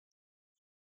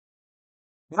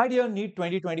My dear NEET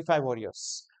 2025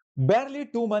 warriors, barely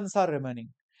 2 months are remaining,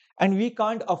 and we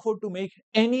can't afford to make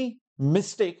any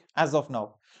mistake as of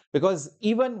now, because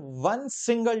even one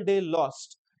single day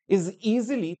lost is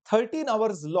easily 13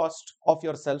 hours lost of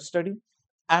your self-study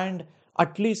and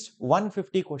at least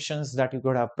 150 questions that you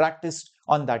could have practiced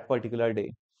on that particular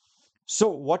day. So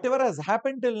whatever has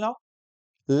happened till now,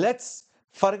 let's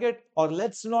forget or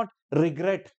let's not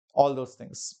regret all those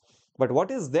things. But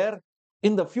what is there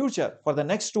in the future for the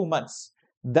next 2 months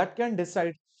that can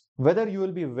decide whether you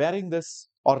will be wearing this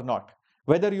or not,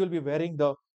 whether you will be wearing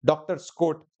the doctor's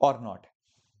coat or not.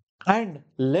 And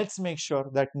let's make sure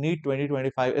that NEET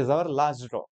 2025 is our last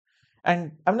draw.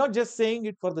 And I'm not just saying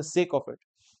it for the sake of it,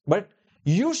 but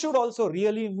you should also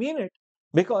really mean it,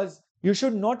 because you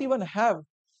should not even have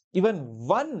even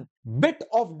one bit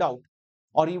of doubt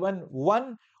or even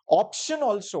one option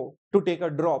also to take a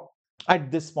drop at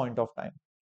this point of time.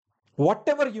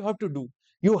 Whatever you have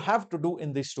to do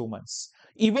in these 2 months.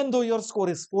 Even though your score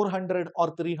is 400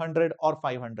 or 300 or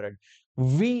 500,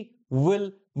 we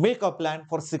will make a plan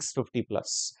for 650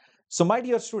 plus. So, my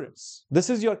dear students, this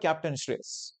is your Captain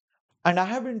Shreyas. And I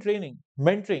have been training,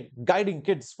 mentoring, guiding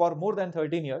kids for more than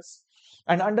 13 years.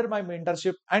 And under my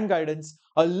mentorship and guidance,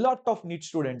 a lot of NEET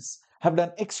students have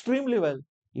done extremely well,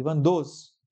 even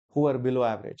those who are below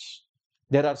average.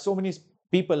 There are so many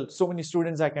people, so many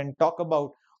students I can talk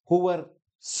about who were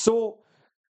so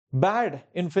bad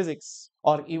in physics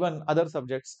or even other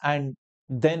subjects. And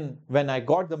then when I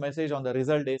got the message on the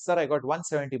result day, sir, I got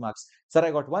 170 marks. Sir,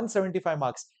 I got 175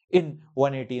 marks in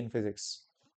 180 in physics.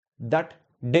 That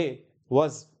day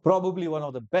was probably one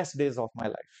of the best days of my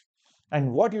life.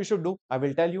 And what you should do, I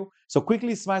will tell you. So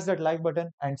quickly smash that like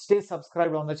button and stay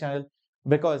subscribed on the channel,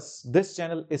 because this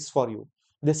channel is for you.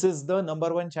 This is the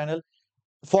 #1 channel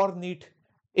for NEET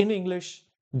in English,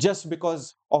 just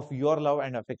because of your love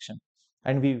and affection.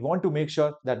 And we want to make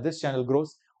sure that this channel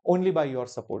grows only by your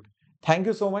support. Thank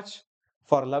you so much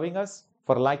for loving us,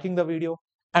 for liking the video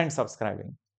and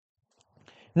subscribing.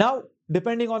 Now,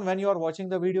 depending on when you are watching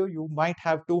the video, you might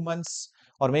have 2 months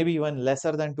or maybe even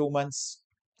lesser than 2 months.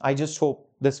 I just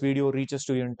hope this video reaches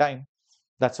to you in time.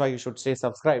 That's why you should stay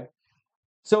subscribed.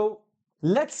 So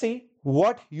let's see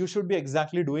what you should be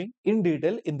exactly doing in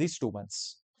detail in these 2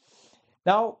 months.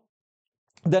 Now,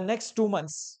 the next 2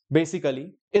 months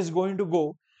basically is going to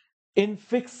go in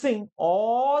fixing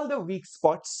all the weak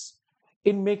spots,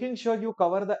 in making sure you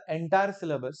cover the entire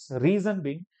syllabus. Reason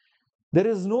being, there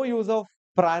is no use of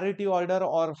priority order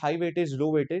or high weightage,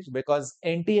 low weightage, because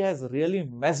NT has really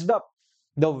messed up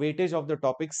the weightage of the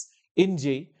topics in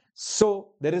J.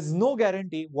 So there is no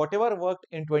guarantee whatever worked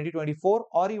in 2024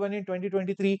 or even in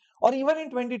 2023 or even in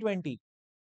 2020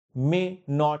 may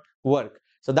not work.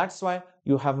 So that's why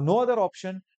you have no other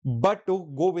option but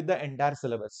to go with the entire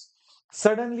syllabus.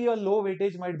 Suddenly a low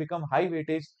weightage might become high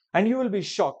weightage and you will be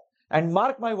shocked. And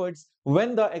mark my words,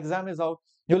 when the exam is out,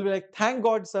 you'll be like, thank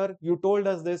God, sir, you told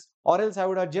us this, or else I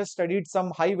would have just studied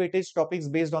some high weightage topics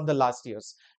based on the last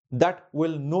years. That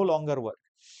will no longer work.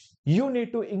 You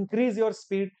need to increase your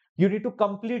speed. You need to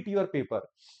complete your paper.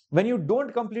 When you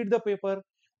don't complete the paper,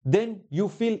 then you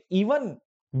feel even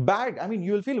bad. I mean,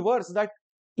 you will feel worse that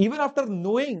even after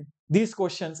knowing these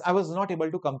questions, I was not able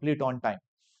to complete on time.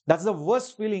 That's the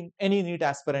worst feeling any NEET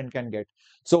aspirant can get.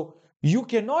 So you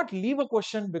cannot leave a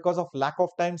question because of lack of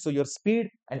time. So your speed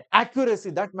and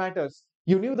accuracy, that matters.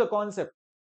 You knew the concept,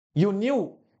 you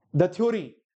knew the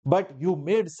theory, but you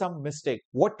made some mistake.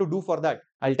 What to do for that?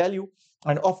 I'll tell you.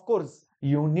 And of course,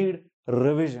 you need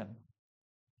revision.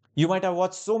 You might have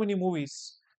watched so many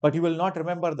movies, but you will not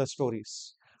remember the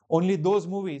stories. Only those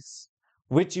movies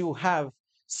which you have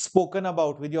spoken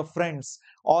about with your friends,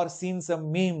 or seen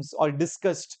some memes, or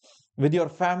discussed with your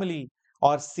family,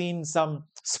 or seen some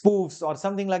spoofs or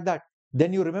something like that,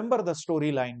 then you remember the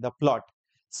storyline, the plot.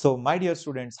 So, my dear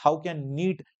students, how can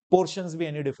NEET portions be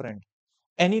any different?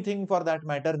 Anything for that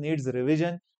matter needs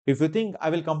revision. If you think I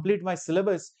will complete my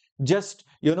syllabus just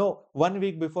 1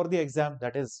 week before the exam,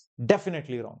 that is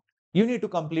definitely wrong. You need to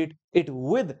complete it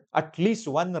with at least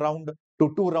 1 round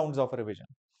to 2 rounds of revision.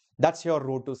 That's your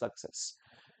road to success.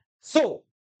 So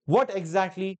what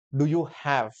exactly do you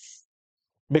have?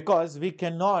 Because we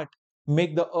cannot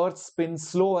make the earth spin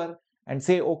slower and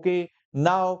say, okay,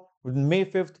 now May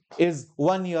 5th is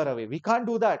 1 year away. We can't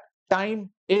do that. Time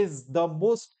is the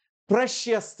most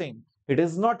precious thing. It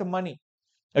is not money.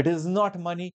 It is not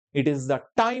money. It is the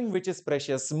time which is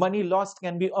precious. Money lost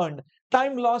can be earned.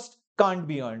 Time lost can't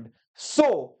be earned.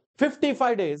 So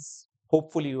 55 days,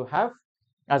 hopefully you have,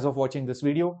 as of watching this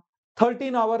video,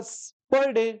 13 hours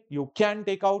per day you can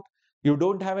take out. You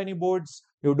don't have any boards.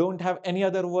 You don't have any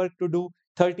other work to do.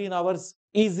 13 hours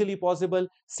easily possible,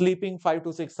 sleeping 5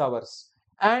 to 6 hours.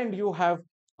 And you have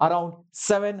around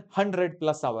 700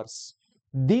 plus hours.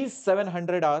 These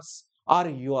 700 hours are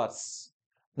yours.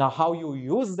 Now, how you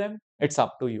use them, it's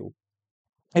up to you.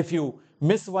 If you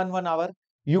miss one hour,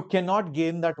 you cannot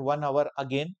gain that 1 hour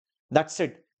again. That's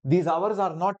it. These hours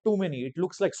are not too many. It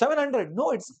looks like 700.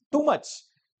 No, it's too much.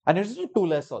 And it's too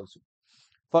less also.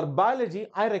 For biology,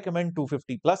 I recommend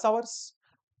 250 plus hours,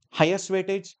 highest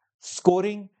weightage,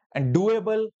 scoring, and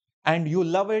doable, and you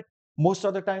love it most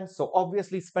of the time. So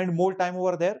obviously spend more time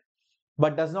over there,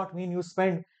 but does not mean you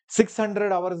spend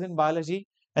 600 hours in biology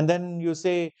and then you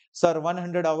say, sir,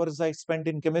 100 hours I spent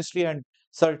in chemistry and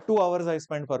sir, 2 hours I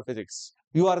spent for physics.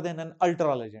 You are then an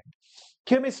ultra legend.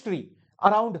 Chemistry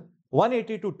around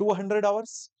 180 to 200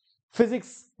 hours,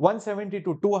 physics 170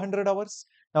 to 200 hours.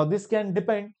 Now this can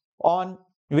depend on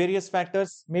various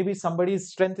factors. Maybe somebody's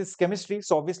strength is chemistry,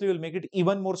 so obviously you will make it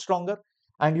even more stronger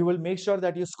and you will make sure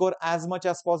that you score as much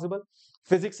as possible.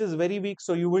 Physics is very weak,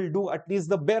 so you will do at least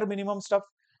the bare minimum stuff.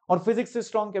 Or physics is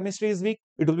strong, chemistry is weak,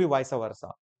 it will be vice versa.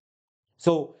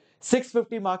 So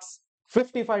 650 marks,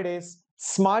 55 days,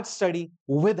 smart study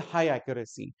with high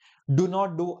accuracy. Do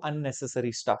not do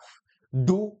unnecessary stuff.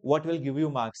 Do what will give you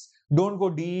marks. Don't go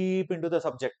deep into the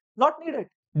subject. Not needed.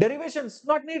 Derivations,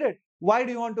 not needed. Why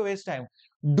do you want to waste time?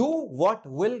 Do what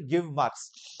will give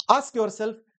marks. Ask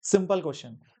yourself simple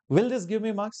question. Will this give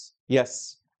me marks?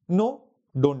 Yes. No,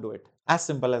 don't do it. As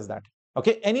simple as that.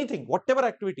 Okay, anything, whatever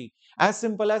activity, as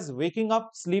simple as waking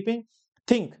up, sleeping,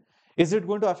 think, is it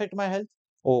going to affect my health?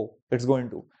 Oh, it's going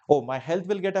to. Oh, my health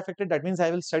will get affected. That means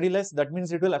I will study less. That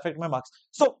means it will affect my marks.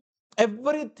 So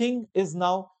everything is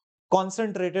now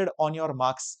concentrated on your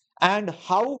marks and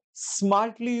how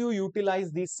smartly you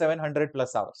utilize these 700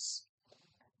 plus hours.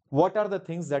 What are the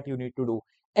things that you need to do?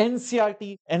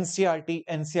 NCRT, NCRT,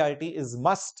 NCRT is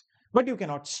must, but you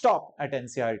cannot stop at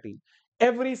NCRT.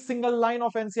 Every single line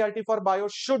of NCRT for bio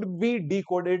should be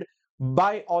decoded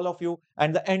by all of you,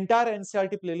 and the entire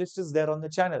NCRT playlist is there on the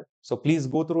channel. So please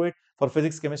go through it for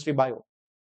physics, chemistry, bio.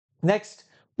 Next,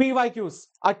 PYQs,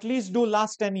 at least do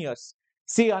last 10 years.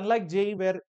 See, unlike JEE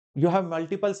where you have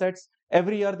multiple sets,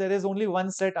 every year there is only one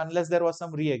set unless there was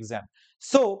some re-exam.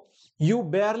 So you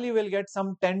barely will get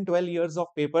some 10, 12 years of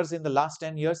papers in the last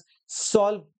 10 years.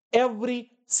 Solve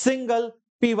every single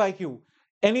PYQ.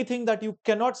 Anything that you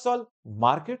cannot solve,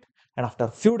 mark it, and after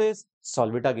a few days,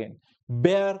 solve it again.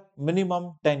 Bare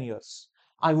minimum 10 years.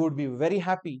 I would be very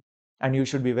happy and you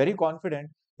should be very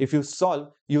confident if you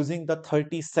solve using the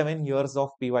 37 years of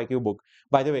PYQ book.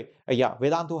 By the way, yeah,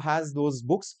 Vedantu has those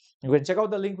books. You can check out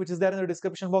the link which is there in the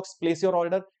description box, place your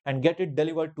order and get it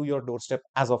delivered to your doorstep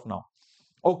as of now.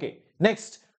 Okay,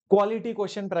 next, quality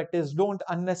question practice. Don't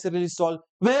unnecessarily solve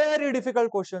very difficult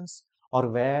questions or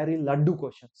very laddu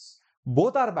questions.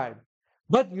 Both are bad,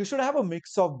 but you should have a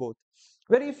mix of both.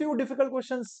 Very few difficult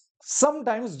questions,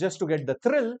 sometimes just to get the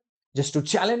thrill, just to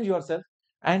challenge yourself,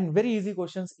 and very easy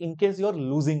questions in case you're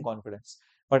losing confidence.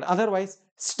 But otherwise,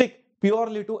 stick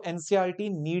purely to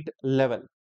NCRT NEET level.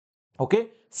 Okay,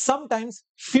 sometimes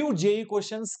few JEE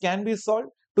questions can be solved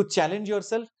to challenge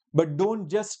yourself, but don't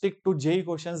just stick to JEE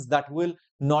questions that will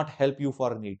not help you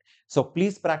for NEET. So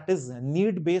please practice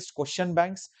NEET-based question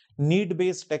banks,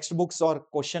 NEET-based textbooks or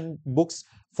question books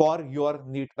for your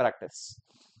NEET practice.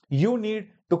 You need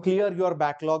to clear your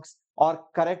backlogs or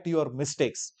correct your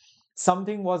mistakes.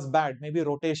 Something was bad, maybe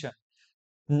rotation.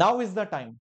 Now is the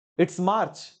time. It's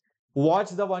March. Watch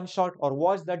the one shot or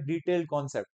watch that detailed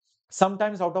concept.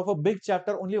 Sometimes out of a big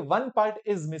chapter, only one part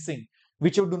is missing,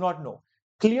 which you do not know.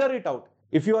 Clear it out.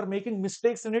 If you are making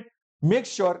mistakes in it, make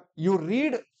sure you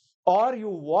read or you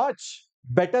watch.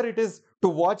 Better it is to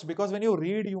watch, because when you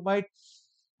read, you might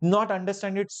not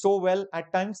understand it so well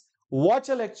at times. Watch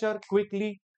a lecture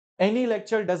quickly. Any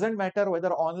lecture, doesn't matter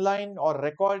whether online or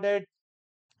recorded,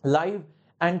 live,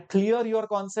 and clear your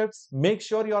concepts. Make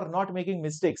sure you are not making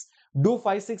mistakes. Do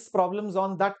 5-6 problems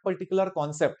on that particular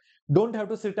concept. Don't have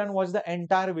to sit and watch the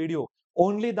entire video,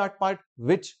 only that part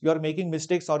which you are making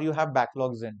mistakes or you have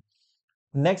backlogs in.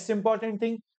 Next important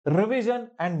thing, revision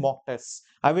and mock tests.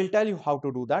 I will tell you how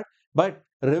to do that, but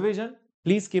revision,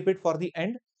 please keep it for the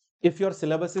end. If your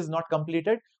syllabus is not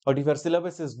completed, or if your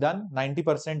syllabus is done 90%,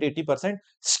 80%,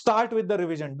 start with the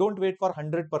revision. Don't wait for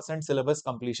 100% syllabus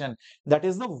completion. That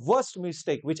is the worst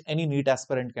mistake which any NEET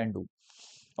aspirant can do.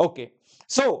 Okay,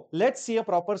 so let's see a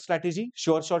proper strategy,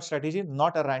 sure shot strategy,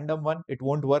 not a random one. It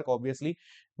won't work, obviously.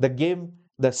 The game,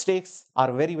 the stakes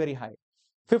are very, very high.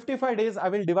 55 days, I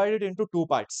will divide it into two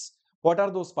parts. What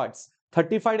are those parts?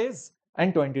 35 days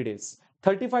and 20 days.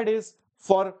 35 days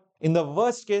for, in the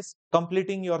worst case,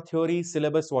 completing your theory,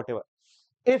 syllabus, whatever.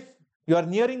 If you are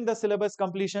nearing the syllabus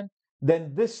completion,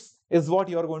 then this is what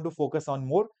you are going to focus on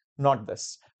more, not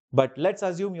this. But let's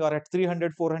assume you are at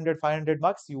 300, 400, 500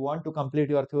 marks. You want to complete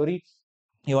your theory.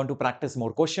 You want to practice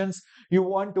more questions. You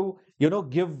want to,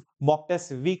 give mock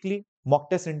tests weekly. Mock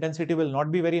test intensity will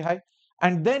not be very high.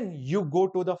 And then you go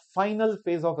to the final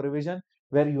phase of revision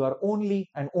where you are only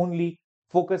and only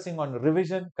focusing on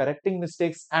revision, correcting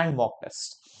mistakes, and mock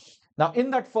tests. Now,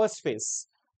 in that first phase,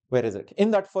 where is it?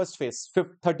 In that first phase,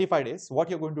 35 days, what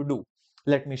you're going to do,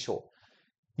 let me show.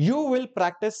 You will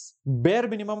practice bare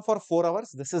minimum for 4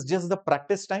 hours. This is just the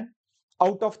practice time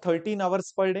out of 13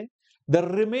 hours per day. The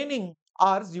remaining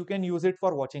hours you can use it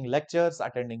for watching lectures,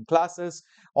 attending classes,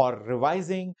 or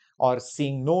revising, or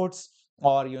seeing notes,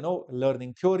 or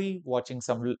learning theory, watching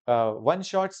some one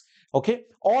shots. Okay,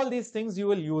 all these things you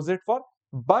will use it for.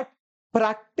 But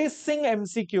practicing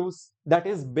MCQs, that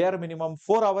is bare minimum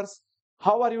 4 hours.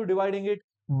 How are you dividing it?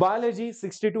 Biology,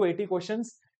 60 to 80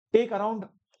 questions, take around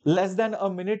less than a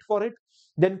minute for it.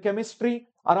 Then chemistry,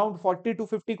 around 40 to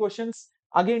 50 questions,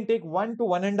 again take 1 to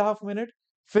 1.5 minutes.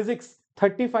 Physics,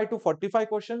 35 to 45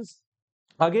 questions,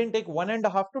 again take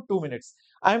 1.5 to 2 minutes.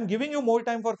 I am giving you more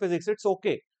time for physics, it's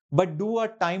okay, but do a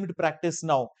timed practice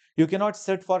now. You cannot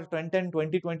sit for 20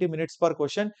 minutes per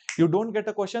question. You don't get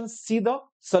a question, see the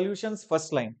solutions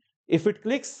first line. If it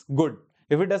clicks, good.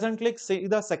 If it doesn't click, see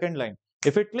the second line.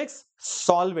 If it clicks,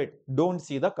 solve it. Don't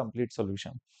see the complete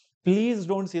solution. Please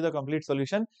don't see the complete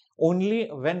solution. Only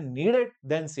when needed,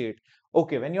 then see it.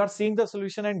 Okay, when you are seeing the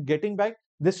solution and getting back,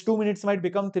 this 2 minutes might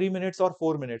become 3 minutes or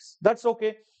 4 minutes. That's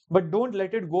okay, but don't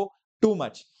let it go too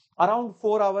much. Around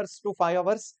 4 hours to 5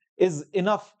 hours is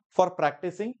enough for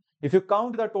practicing. If you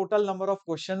count the total number of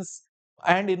questions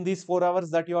and in these 4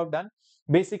 hours that you have done,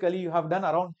 basically you have done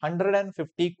around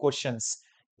 150 questions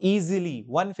easily.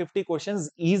 150 questions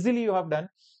easily you have done,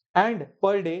 and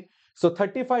per day. So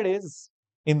 35 days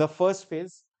in the first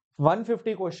phase,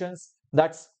 150 questions,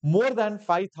 that's more than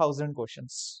 5,000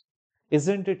 questions.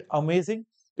 Isn't it amazing?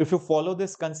 If you follow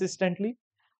this consistently,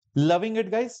 loving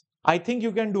it, guys. I think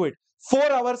you can do it.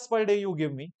 4 hours per day you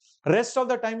give me. Rest of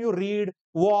the time you read,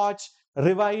 watch,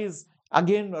 revise,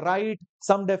 again write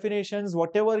some definitions,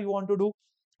 whatever you want to do,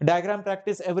 diagram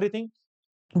practice, everything.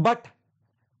 But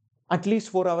at least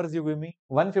 4 hours you give me,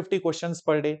 150 questions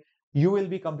per day. You will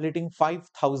be completing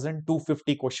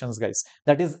 5,250 questions, guys.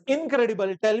 That is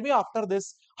incredible. Tell me after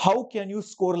this, how can you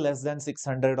score less than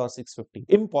 600 or 650?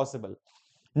 Impossible.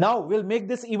 Now we'll make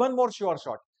this even more sure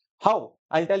shot. How?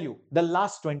 I'll tell you. The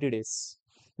last 20 days.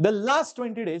 The last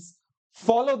 20 days,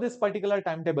 follow this particular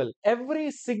timetable.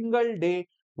 Every single day,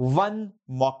 one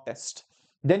mock test.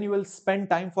 Then you will spend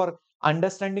time for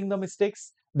understanding the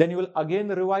mistakes. Then you will again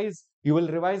revise. You will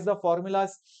revise the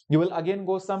formulas. You will again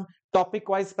go some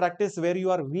topic-wise practice where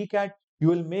you are weak at. You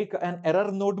will make an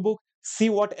error notebook. See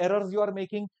what errors you are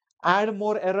making. Add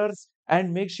more errors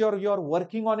and make sure you are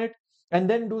working on it, and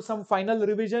then do some final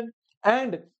revision,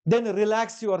 and then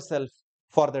relax yourself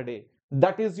for the day.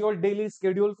 That is your daily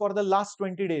schedule for the last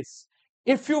 20 days.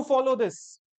 If you follow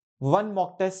this, one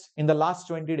mock test in the last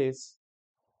 20 days,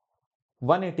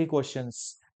 180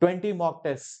 questions, 20 mock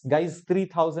tests, guys,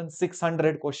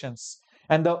 3,600 questions,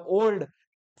 and the old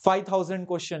 5,000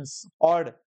 questions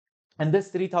odd, and this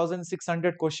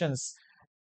 3,600 questions,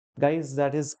 guys,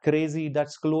 that is crazy.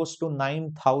 That's close to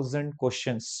 9,000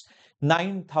 questions.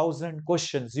 9,000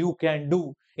 questions you can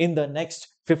do in the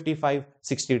next 55,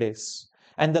 60 days.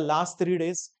 And the last 3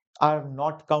 days are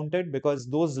not counted because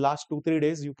those last 2, 3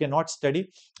 days you cannot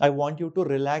study. I want you to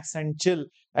relax and chill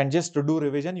and just to do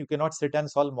revision. You cannot sit and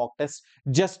solve mock tests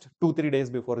just 2, 3 days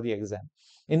before the exam.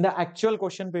 In the actual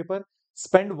question paper,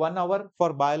 spend 1 hour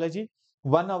for biology,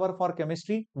 1 hour for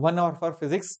chemistry, 1 hour for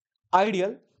physics.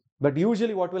 Ideal. But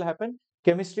usually what will happen,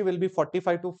 chemistry will be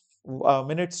 45 to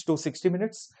minutes to 60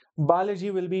 minutes,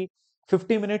 biology will be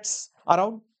 50 minutes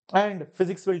around, and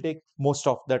physics will take most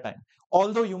of the time.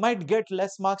 Although you might get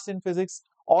less marks in physics,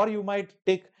 or you might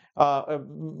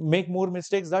make more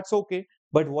mistakes, that's okay.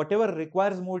 But whatever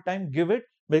requires more time, give it,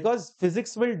 because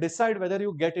physics will decide whether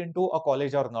you get into a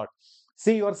college or not.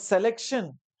 See, your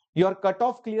selection, your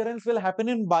cutoff clearance will happen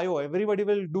in bio. Everybody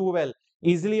will do well.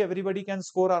 Easily everybody can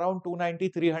score around 290,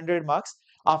 300 marks.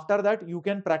 After that, you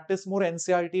can practice more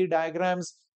NCERT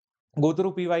diagrams, go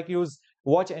through PYQs,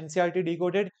 watch NCERT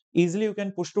decoded. Easily you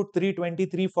can push to 320,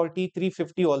 340,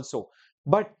 350 also.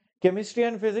 But chemistry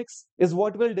and physics is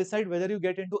what will decide whether you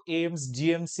get into AIMS,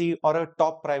 GMC, or a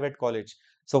top private college.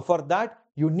 So for that,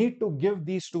 you need to give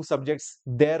these two subjects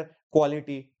their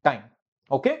quality time.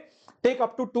 Okay? Take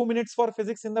up to 2 minutes for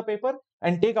physics in the paper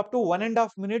and take up to 1.5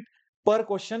 minutes per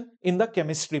question in the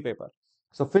chemistry paper.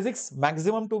 So physics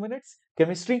maximum 2 minutes,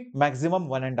 chemistry maximum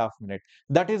 1.5 minutes.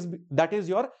 That is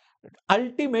your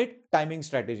ultimate timing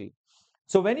strategy.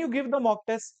 So when you give the mock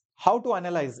test, how to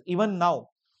analyze even now?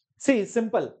 See,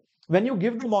 simple. When you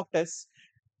give the mock test,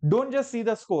 don't just see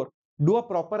the score. Do a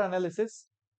proper analysis.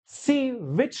 See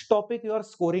which topic you are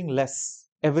scoring less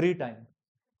every time.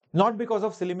 Not because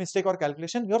of silly mistake or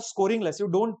calculation, you're scoring less. You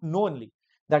don't know only.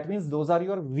 That means those are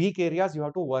your weak areas you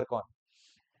have to work on.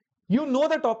 You know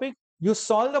the topic, you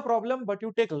solve the problem, but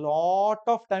you take a lot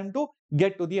of time to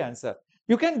get to the answer.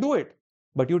 You can do it,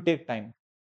 but you take time.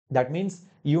 That means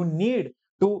you need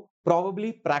to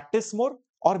probably practice more,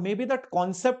 or maybe that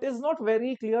concept is not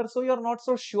very clear, so you're not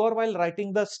so sure while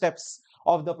writing the steps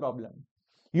of the problem.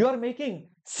 You are making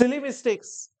silly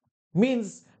mistakes,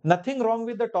 means nothing wrong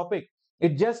with the topic.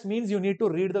 It just means you need to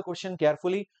read the question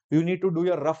carefully, you need to do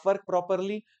your rough work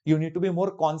properly, you need to be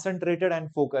more concentrated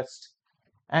and focused,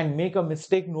 and make a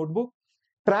mistake notebook.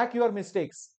 Track your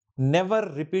mistakes.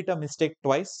 Never repeat a mistake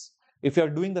twice. If you are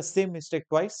doing the same mistake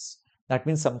twice, that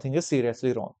means something is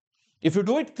seriously wrong. If you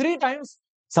do it 3 times,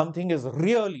 something is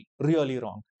really, really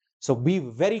wrong. So be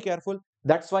very careful.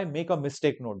 That's why make a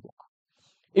mistake notebook.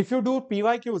 If you do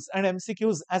PYQs and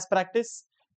MCQs as practice,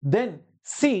 then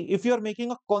see if you are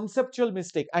making a conceptual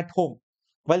mistake at home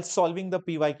while solving the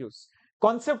PYQs.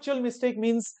 Conceptual mistake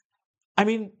means, I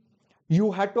mean,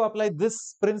 you had to apply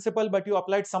this principle, but you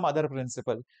applied some other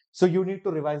principle. So you need to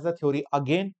revise the theory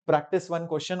again, practice one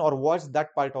question or watch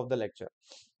that part of the lecture.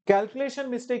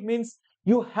 Calculation mistake means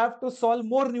you have to solve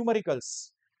more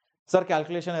numericals. Sir,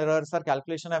 calculation error, sir,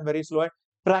 calculation I'm very slow at.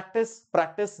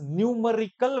 Practice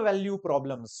numerical value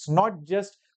problems, not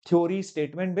just theory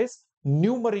statement based,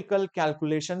 numerical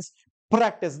calculations.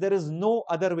 Practice. There is no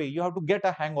other way. You have to get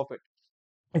a hang of it.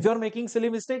 If you're making silly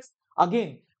mistakes,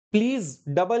 again, please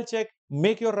double check,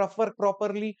 make your rough work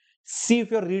properly, see if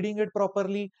you're reading it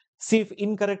properly, see if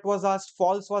incorrect was asked,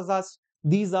 false was asked.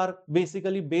 These are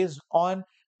basically based on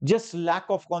just lack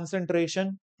of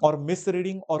concentration or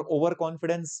misreading or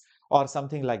overconfidence or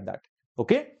something like that.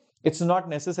 Okay? It's not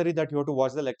necessary that you have to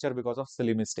watch the lecture because of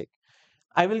silly mistake.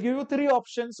 I will give you 3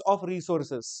 options of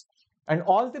resources, and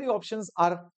all 3 options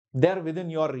are there within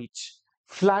your reach.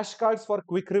 Flashcards for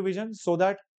quick revision, so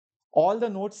that all the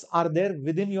notes are there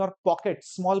within your pocket,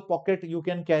 small pocket, you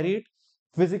can carry it.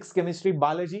 Physics, chemistry,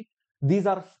 biology. These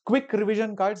are quick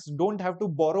revision cards. Don't have to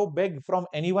borrow, beg from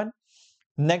anyone.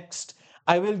 Next,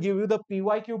 I will give you the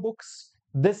PYQ books.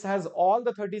 This has all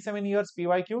the 37 years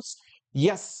PYQs.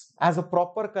 Yes, as a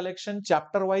proper collection,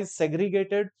 chapter wise,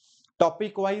 segregated,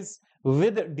 topic wise,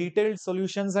 with detailed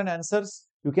solutions and answers.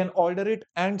 You can order it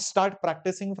and start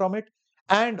practicing from it.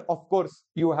 And of course,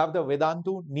 you have the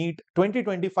Vedantu NEET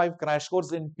 2025 crash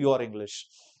course in pure English.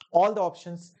 All the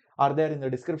options are there in the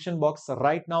description box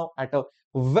right now at a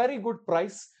very good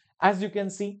price. As you can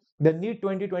see, the NEET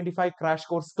 2025 crash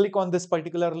course, click on this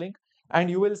particular link and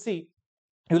you will see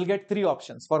you will get 3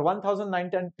 options. For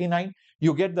 1,999,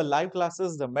 you get the live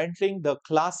classes, the mentoring, the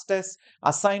class tests,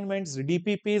 assignments,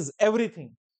 DPPs,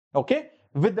 everything. Okay,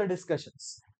 with the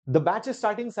discussions. The batch is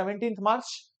starting 17th March.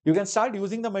 You can start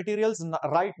using the materials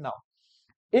right now.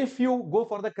 If you go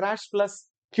for the Crash Plus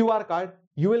QR card,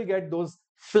 you will get those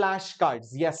flash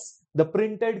cards. Yes, the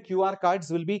printed QR cards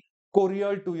will be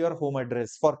couriered to your home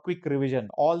address for quick revision,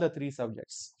 all the 3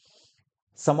 subjects.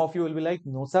 Some of you will be like,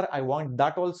 no, sir, I want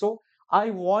that also. I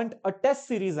want a test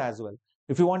series as well.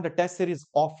 If you want a test series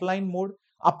offline mode,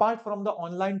 apart from the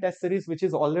online test series, which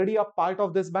is already a part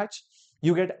of this batch,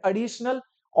 you get additional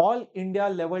all India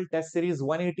level test series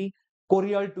 180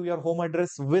 couriered to your home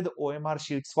address with OMR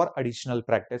sheets for additional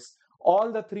practice. All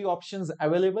the 3 options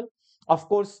available. Of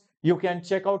course, you can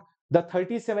check out the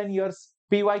 37 years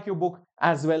PYQ book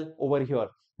as well over here.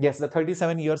 Yes, the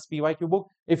 37 years PYQ book,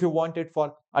 if you want it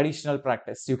for additional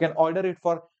practice. You can order it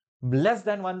for less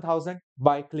than 1,000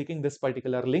 by clicking this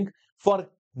particular link for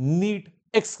NEET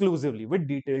exclusively with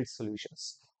detailed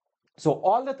solutions. So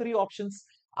all the 3 options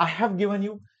I have given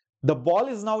you. The ball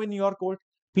is now in your court.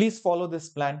 Please follow this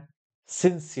plan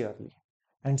sincerely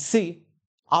and see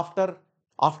after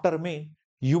May,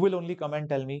 you will only come and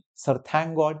tell me, sir,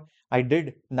 thank God I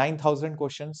did 9,000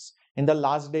 questions in the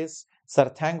last days. Sir,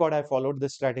 thank God I followed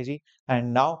this strategy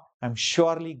and now I'm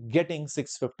surely getting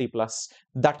 650 plus.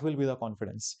 That will be the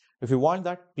confidence. If you want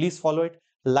that, please follow it,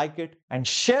 like it and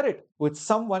share it with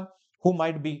someone who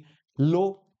might be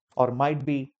low or might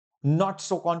be not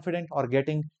so confident or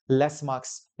getting less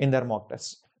marks in their mock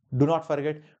test. Do not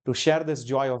forget to share this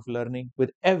joy of learning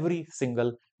with every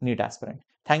single NEET aspirant.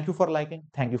 Thank you for liking.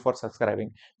 Thank you for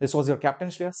subscribing. This was your Captain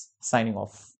Shreyas signing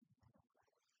off.